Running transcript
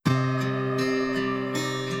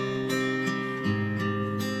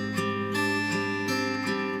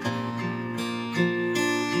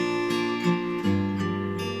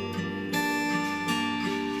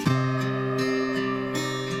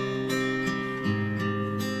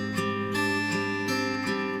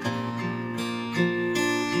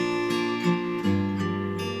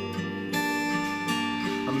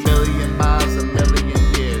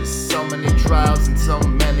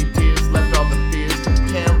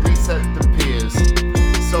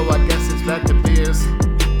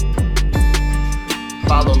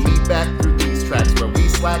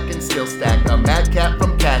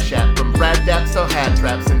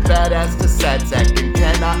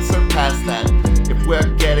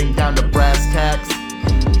we're getting down to brass tacks.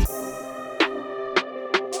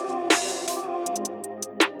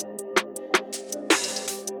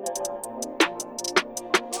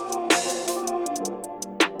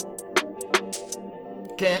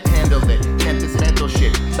 Can't handle it, can't dismantle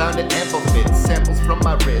shit. Found an ample fit, samples from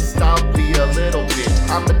my wrist. I'll be a little bit,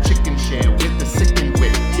 I'm a chicken shit with the sickened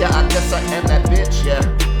wit. Yeah, I guess I am that bitch, yeah.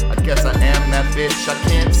 I guess I am that bitch. I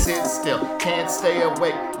can't sit still, can't stay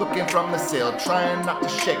awake. Looking from the sill, trying not to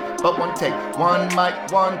shake. But one take, one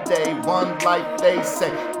mic, one day, one life, they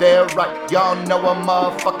say. They're right, y'all know a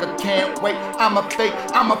motherfucker can't wait. I'm a fake,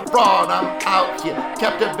 I'm a fraud, I'm out here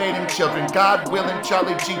captivating children. God willing,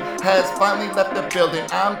 Charlie G has finally left the building.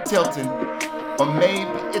 I'm tilting, or maybe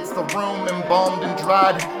it's the room embalmed and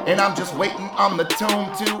dried, and I'm just waiting on the tune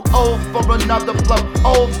to for another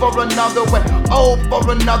flow, for another way,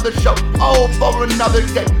 for another show, for another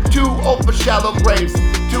day. Too old for shallow graves,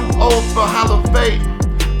 too old for hollow fate,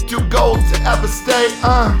 too gold to ever stay.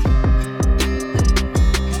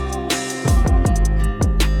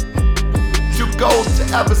 Too gold to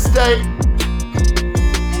ever stay.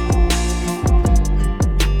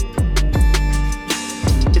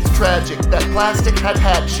 Tragic that plastic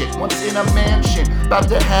had shit once in a mansion, about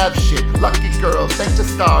to have shit. Lucky girls, thank the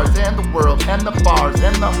stars and the world and the bars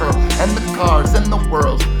and the hurl and the cars and the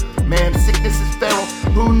world. Man, sickness is feral,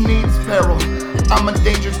 who needs peril? I'm a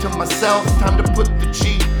danger to myself, time to put the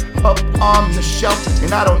G up on the shelf.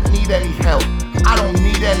 And I don't need any help, I don't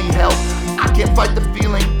need any help. I can't fight the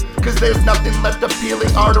feeling, cause there's nothing left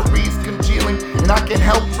appealing. Arteries congealing, and I can't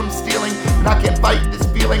help from stealing. And I can't fight this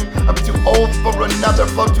feeling, I'm too old for another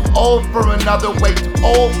flow, too old for another way, too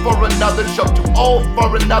old for another show, too old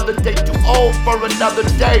for another day, too old for another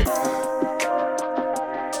day.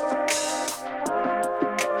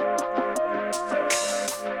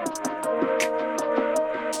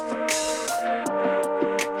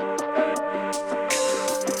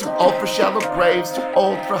 Too old for shallow graves, too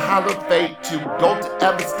old for hollow fate, too gold to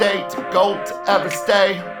ever stay, too gold to ever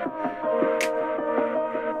stay.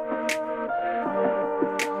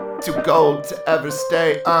 Too gold to ever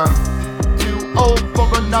stay, Too old for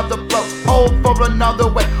another flow, old for another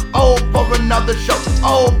way, old for another show,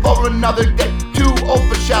 old for another day. Too old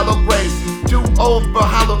for shallow graves, too old for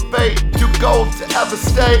hollow fate, too gold to ever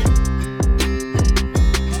stay.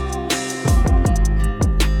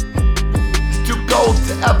 Too gold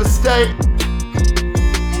to ever stay.